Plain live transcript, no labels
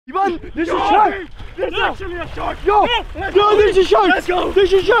Ivan, there's a shark! There's actually a shark! Yo! Yo, there's a shark! Let's go!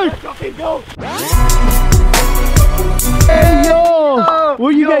 There's a shark! Let's go! Hey, yo! What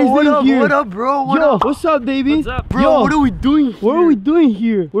are you guys doing here? What up, bro? What's up, baby? What's up, bro? Yo, what are we doing here? What are we doing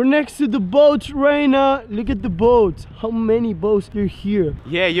here? We're next to the boats right now. Look at the boats. How many boats are here?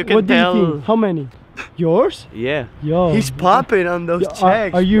 Yeah, you can what tell. Do you think? How many? Yours? Yeah. Yo. He's popping on those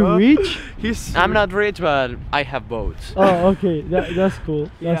checks. Are you rich? I'm not rich, but I have boats. Oh, okay. That's cool.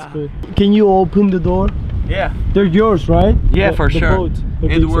 That's cool. Can you open the door? Yeah. They're yours, right? Yeah, for sure. Boats.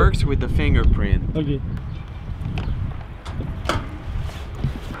 Okay, it works with the fingerprint. Okay.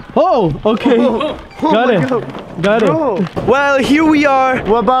 Oh, okay. Got it. Got it. Well, here we are.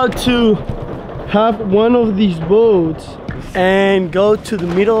 We're about to have one of these boats and go to the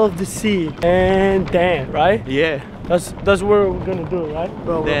middle of the sea and dance, right? Yeah. That's what we're gonna do, right?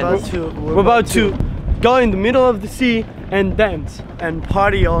 Bro, we're about to go in the middle of the sea and dance and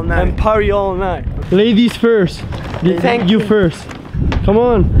party all night. Ladies first. Thank you first. Come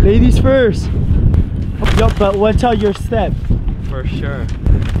on, ladies first. Yo, but watch out your step. For sure.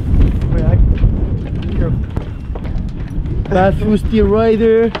 Bad Fusti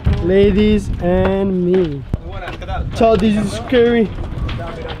Rider, ladies, and me. Ciao, this is scary.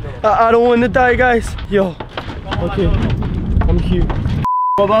 I don't want to die, guys. Yo, okay, I'm here.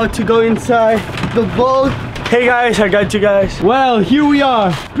 We're about to go inside the boat. Hey guys, I got you guys. Well, here we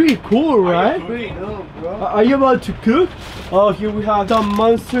are. Pretty cool, right? Pretty dope, bro. Are you about to cook? Oh, here we have some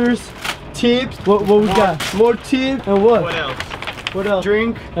monsters, tips. What we got? More tips and what? What else? What else?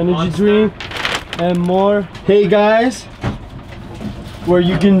 Drink, energy monster. drink, and more. Hey guys, where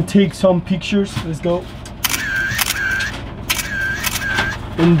you can take some pictures. Let's go.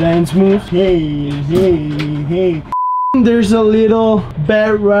 And dance moves. Hey. There's a little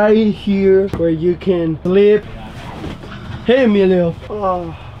bed right here where you can sleep. Hey Emilio.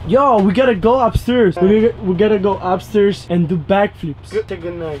 Yo, we gotta go upstairs. We gotta go upstairs and do backflips. Take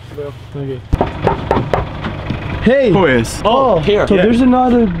a night, bro. Okay. Hey! Who is? Oh, here. So there's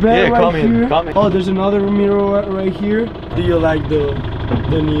another bed right here. Come in. Oh, there's another mirror right here. Do you like the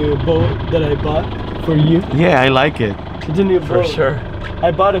new boat that I bought for you? Yeah, I like it. It's a new boat. For sure. I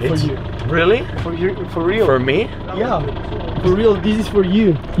bought it for you. Really? For real. For me? Yeah. For real, this is for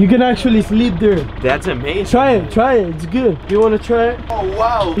you. You can actually sleep there. That's amazing. Try it. It's good. You wanna try it? Oh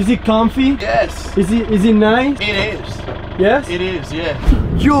wow. Is it comfy? Yes. Is it nice? It is. Yes? It is, yeah.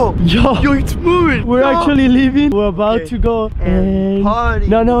 Yo, it's moving. We're actually leaving. We're about to go and party.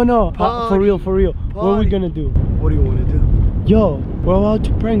 No. Party. For real. What are we gonna do? What do you want to do? Yo, we're about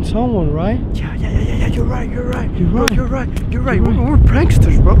to prank someone, right? Yeah. You're right. We're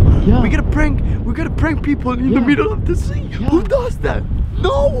pranksters, bro. Yeah. We gotta prank people in the middle of the sea. Yeah. Who does that?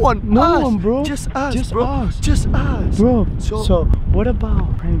 No one. No one, bro. Just us, Just bro. us. Just us. Bro, so what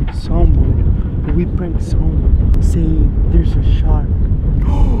about prank someone? We prank someone saying there's a shark in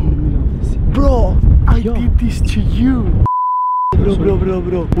the middle of the sea. Bro, I did this to you.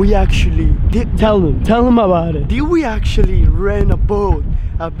 Bro. We actually did. Tell them about it. Did we actually rent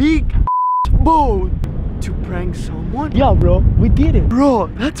a big boat to prank someone? Yeah, bro, we did it. Bro,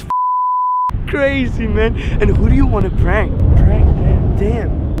 that's crazy, man. And who do you want to prank? Prank them.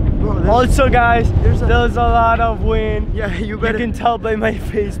 Damn. Bro, Also, guys, there's a lot of wind. Yeah, you can tell by my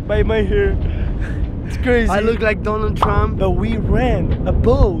face, by my hair. It's crazy. I look like Donald Trump. But we ran a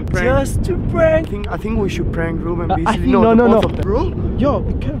boat just to prank. I think we should prank Ruben. No. Bro, yo,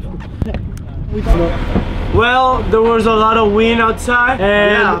 be careful. Well, there was a lot of wind outside,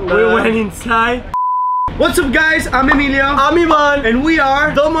 and we went inside. What's up, guys? I'm Emilio. I'm Ivan, and we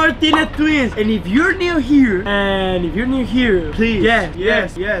are the Martinez Twins. And if you're new here, please,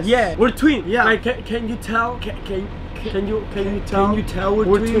 yes, we're twins. Yeah. Like, can you tell? Can you tell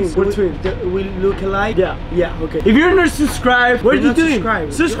we're twins? We're twins. We look alike? Yeah, okay. If you're not subscribed, what are you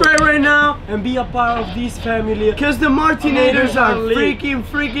doing? Subscribe right now and be a part of this family. Because the Martinators are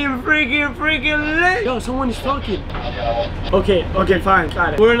freaking lit. Yo, someone is talking. Okay, fine.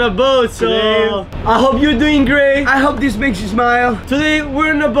 Got it. We're in a boat, so I hope you're doing great. I hope this makes you smile. Today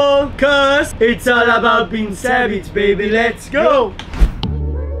we're in a boat, cause it's all about being savage, baby. Let's go.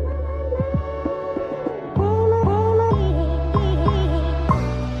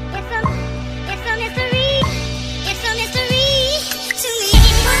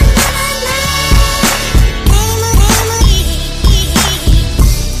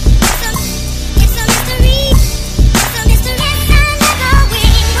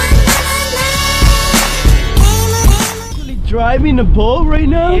 Driving a boat right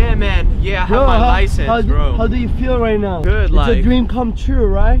now? Yeah, man. Yeah, I have my license, bro. How do you feel right now? Good, it's a dream come true,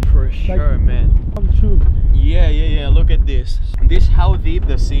 right? For sure, man. Come true. Yeah. Look at this. This is how deep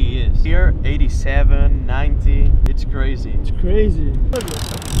the sea is. Here, 87, 90. It's crazy. It's crazy.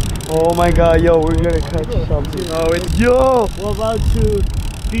 Oh my god, yo, we're gonna catch something. Oh, it's Yo, we're about to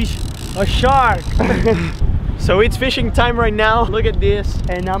fish a shark. so it's fishing time right now. Look at this.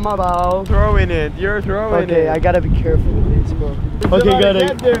 And I'm about Throwing it. You're throwing it. Okay, I gotta be careful with this, bro. Okay, got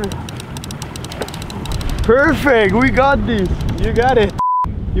it. Perfect, we got this. You got it.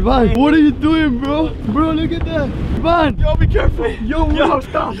 Ivan, what are you doing, bro? Bro, look at that. Ivan. Yo, be careful. Yo,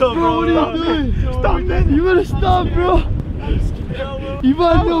 stop. Bro, what are you doing? Stop, man. You better stop, bro.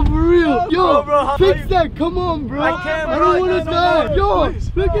 Ivan, no, for real. Yo, bro, fix that. Come on, bro. I can't, I bro. don't want to die. Yo,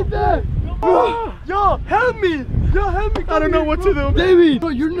 look at that. Bro, Yo, help me. Yo, help me. I don't know what to do. David, bro,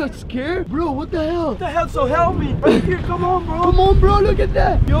 you're not scared? Bro, what the hell? What the hell? So help me. Right here, come on, bro. Come on, bro, look at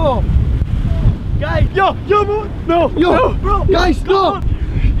that. Yo. Guys. Yo, bro. No. Yo, no, bro. Guys, no.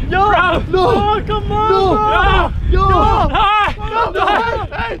 Yo. No. Oh, come on, No. bro. Yo. No.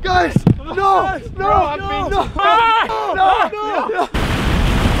 Hey, guys, no. No.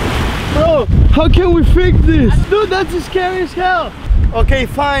 Bro, how can we fix this? Dude, that's scary as hell. Okay,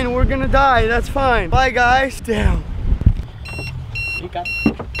 fine, we're gonna die. That's fine. Bye, guys. Damn.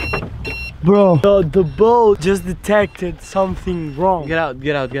 Bro, The boat just detected something wrong. Get out. bro,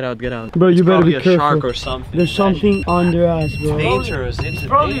 you better Probably be a careful. shark or something. There's something under us, bro. Dangerous. It's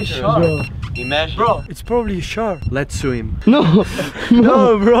probably a dangerous. shark. Bro. Imagine. Bro, it's probably a shark. Let's swim. No,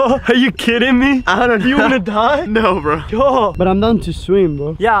 No, bro. Are you kidding me? I don't know. You wanna die? No, bro. Yo. But I'm down to swim,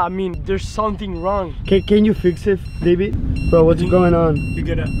 bro. Yeah, I mean, there's something wrong. Can you fix it, David? Bro, what's going on? You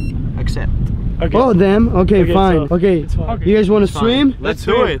gotta. Accept. Okay. Oh, damn. Okay, Okay, fine. so- Okay, it's fine. you guys want to Fine. swim? Let's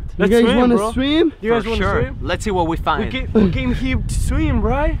swim. do it. You Let's guys swim, want to bro. swim? You guys For wanna sure. swim? Let's see what we find. We came here to swim,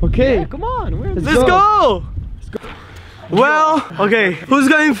 right? Okay. Come on. Let's go. Well, okay. Who's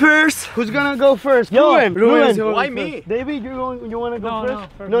going first? Who's gonna go first? Yo, Ruben. Ruben. is going Why first. me? David, you wanna go No,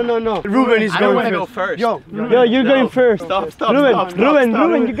 first? No. Ruben is I going don't want to first. go first. Yo, Yo, you're going first. Stop.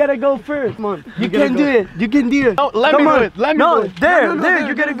 Ruben, you gotta go first. come on. You can do it. You can do it. No, let Come me on. do it. Let me No, do it. there.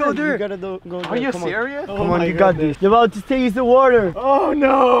 You gotta go there. You gotta go there. Are you Come on. serious? Come on, you got this. You're about to taste the water. Oh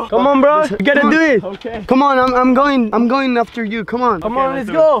no. Come on, bro. You gotta do it. Okay. Come on, I'm going after you. Come on. Come on, let's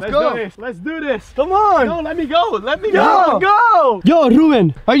go. Let's do this. Come on. No, let me go. Let me Yo, go. go. Yo,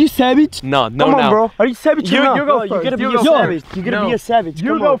 Ruben, are you savage? No, Come on, bro. Are you savage? You- or not? you go No, first. You gotta be You a go savage. You gotta No. be a savage. You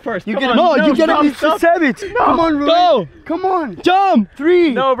Come go on. first. You Come gotta, on. no, you gotta be stop. savage. Come on, Ruben. Go. Come on. Jump.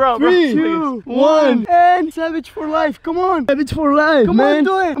 3, No, bro. 3, Please. 1, and savage for life. Come on. Savage for life, Come man. on,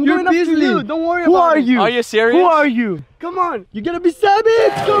 do it. I'm You're going after busy. you. Don't worry Who about are it. you? Are you serious? Who are you? Come on. You gotta be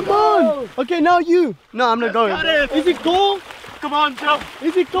savage. Come on. Okay, now you. No, I'm not going. Is it cool? Come on, jump.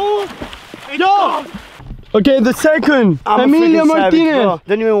 Is it cool? Yo. Okay, the second. I'm a Emilio freaking savage, Martinez. bro.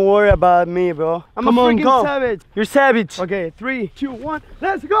 Don't even worry about me, bro. I'm Come a on, freaking go. savage. You're savage. Okay, 3, 2, 1.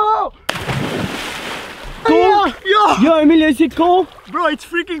 Let's go. Cool? Yeah. Yo, Emilio, is it cool? Bro, it's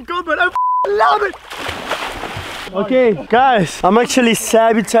freaking good, but I love it. Okay, guys, I'm actually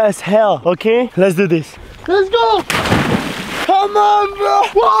savage as hell. Okay, let's do this. Let's go. Come on, bro.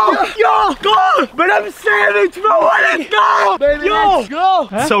 Whoa, Yo, go. But I'm savage, bro. Let's go. Baby, Yo. let's go.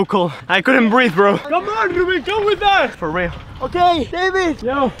 So cool. I couldn't breathe, bro. Come on, Ruben, go with us. For real. Okay, David.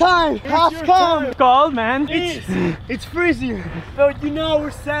 Yo. Time has your come. time. Cold, man. It's freezing. Bro, you know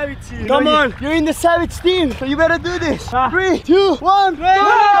we're savage here. Come on, you're in the savage team, so you better do this. Ah. 3, 2, 1, go.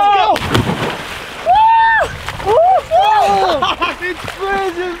 Let's go. It's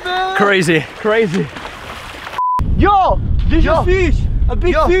freezing, man. Crazy. Yo, there's Yo. a fish. A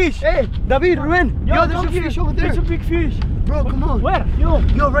big Yo. fish. Hey, David, Ruben. Yo, there's come a here. fish over there. There's a big fish. Bro, come on. Where? Yo.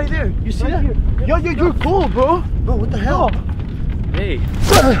 Yo, right there. You see Right that? here. Yo, you're cool, bro. Bro, what the hell? Hey.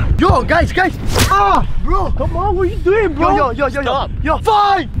 Yo, guys. Ah, bro. Come on, what are you doing, bro? Yo. Stop. Yo,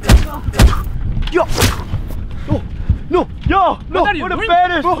 fight. Yo. No. Yo, What are you we're the doing,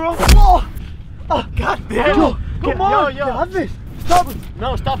 baddest, Bro. bro. Oh. Oh, God damn. Yo, come on. Yo, have this. Stop it.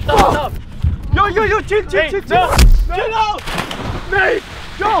 No, stop. Yo, chill. Hey, Chill no. out. Nate.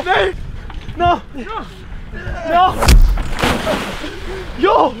 Yo. Nate. No.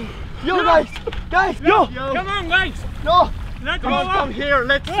 Yo, guys. Yo. Come on, guys. Yo. Let's go up here.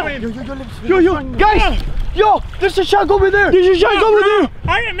 Let's swim. Yo, guys. Yo, there's a shark over there. There's a shark over there.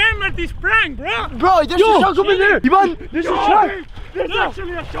 I remember this prank, bro. Bro, there's a shark over there. Ivan, there's a shark. There's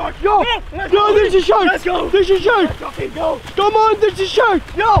actually a shark. Yo, there's a shark. Let's go. There's a shark. Go. Come on, there's a shark.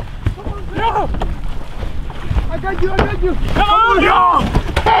 Yo. Yo. I got you. Come on. Yo.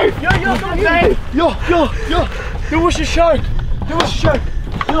 Hey. Come here. Yo. There was a shark.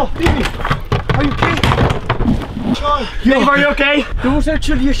 Yo, baby. Are you kidding? Dave, are you okay? There was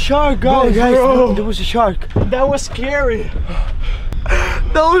actually a shark, guys. Bro. There was a shark. That was scary.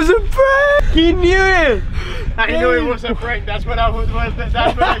 That was a prank. He knew it. I knew it was a prank. That's what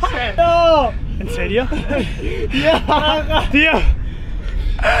I said. No. ¿En serio? Yeah. Tío.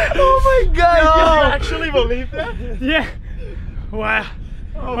 Oh my God. Did you actually believe that? Yeah. Wow.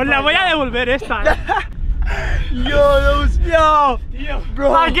 Pues la voy a devolver esta. Yo, that was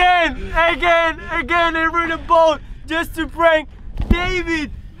bro. Again, over the boat just to prank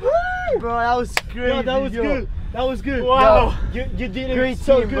David. Bro, that was crazy. Yo, that was good. That was good. Wow. Yo, you did it Great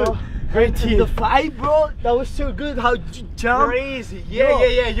so team, good. bro. Great team. The fight, bro, that was so good. How you jump. Crazy. Yo,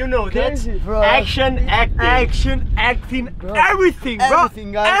 Yeah. You know that's crazy, bro. action, acting, Bro. everything, bro.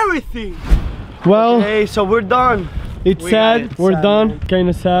 Everything, guys. Everything. Well, Okay, so we're done. it's We got sad. it. We're Sad, done. man. Kind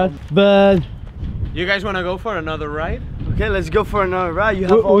of sad, but You guys want to go for another ride? Okay, let's go for another ride. You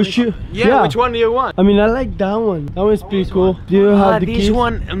have all we these- should. Yeah. Which one do you want? I mean, I like that one. That one's pretty cool. Do you have the this keys?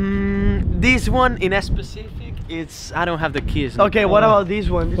 one. This one in a specific. It's I don't have the keys. Okay, what about this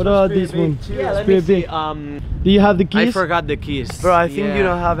one? What one's about pretty this big one? too. Yeah, It's let me pretty see. big. Do you have the keys? I forgot the keys. Bro, I think you Yeah.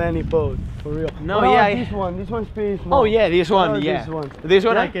 don't have any boat. For real. No, What about yeah. this one. This one's pretty small. Oh yeah, this What one. about Yeah. this one? This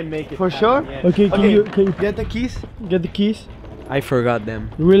one Yeah? I can make it. For happen, sure? yeah. Okay, can Okay. you Get the keys. get the keys? I forgot them.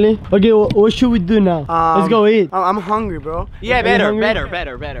 Really? Okay, what should we do now? Let's go eat. I'm hungry, bro. Yeah, you better, hungry?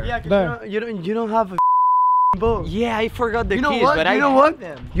 better. Yeah, 'cause Bear. you don't have a boat. Yeah, I forgot the You know keys, what? but You I know what?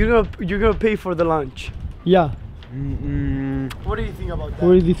 them. You're gonna pay for the lunch. Yeah. What do you think about that?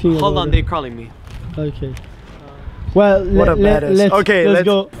 What do you think? Hold about on, it? they're calling me. Okay. Well, What a badass. let's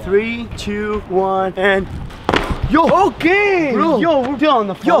go. 3, 2, 1, and yo. Okay, Bro. Yo, we're still on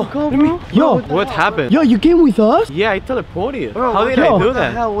the phone call, bro. Yo, What happened? yo, you came with us? Yeah, I teleported. Bro, How what did the- I do what the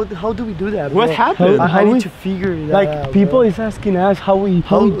that? hell? How do we do that? What bro? happened? How- I need we- to figure that Like out, people bro. is asking us how we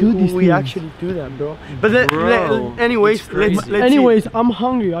do these we things. actually do that, bro. But Bro, anyways, it's let's crazy. Anyways, I'm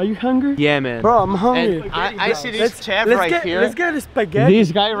hungry. Are you hungry? Yeah, man. bro, I'm hungry. And I see this chef right here. Let's get a spaghetti.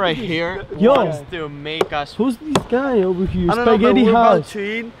 This guy right here Yo. wants to make us. Who's this guy over here? I don't know, but Spaghetti we're about house. to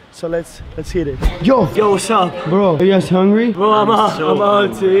eat, so let's hit it. Yo, what's up, bro? Are you guys hungry? Bro, I'm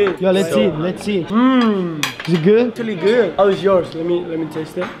out to eat. Yo, let's eat. Let's eat. Is it good? Actually good. How is yours? Let me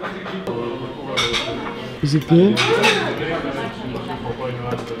taste it. Is it good?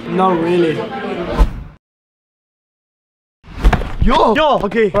 Not really. Yo!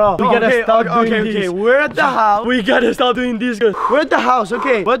 Okay, bro. We gotta stop doing this. Okay, we're at the house. We gotta stop doing this. We're at the house,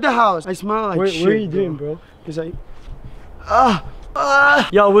 okay. We're at the house. I smell like shit. What are you doing, bro? Cause I,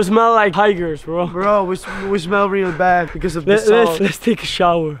 Yo, we smell like tigers, bro. bro, we smell real bad because of the salt. Let's take a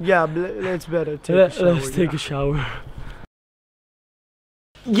shower. Yeah, let's better take a shower. Let's take a shower.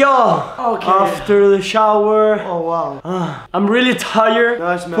 Yo! Okay. After the shower, Oh wow. I'm really tired. No,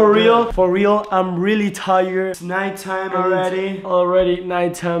 it smells For real, good. for real, I'm really tired. It's nighttime Already, already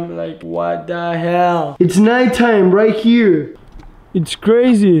nighttime. Like, what the hell? It's nighttime right here. It's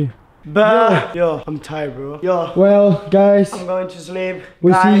crazy. But yo, I'm tired, bro. Yo, Well, guys, I'm going to sleep.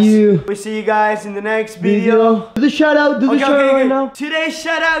 We'll see Guys, you. We see you guys in the next video. Do the shout out. Do the shout out right now. Today's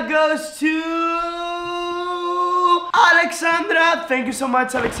shout out goes to Alexandra. Thank you so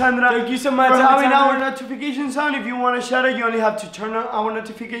much, Alexandra. Thank you so much, for having our Alexandra. notifications on. If you want to shout out, you only have to turn on our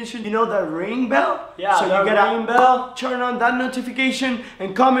notification. You know that ring bell? Yeah, so that you gotta ring bell. turn on that notification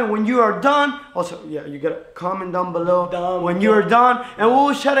and comment when you are done. Also, yeah, you gotta comment down below when you are done, and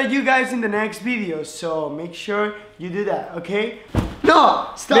we'll shout out you guys in the next video. So make sure you do that, okay? No,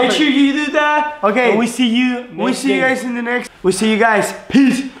 stop. Make sure you do that. Okay. And we see you. We see you guys in the next. We see you guys.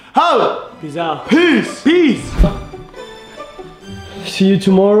 Peace. Ho. Peace out. Peace. Peace. See you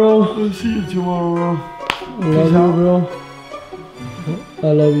tomorrow. I'll see you tomorrow. I love you, bro.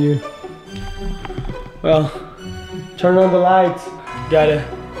 I love you. Well, turn on the lights. Got it.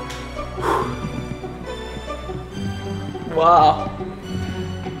 Wow.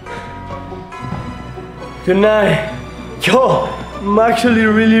 Good night. Yo, I'm actually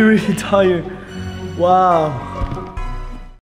really tired. Wow.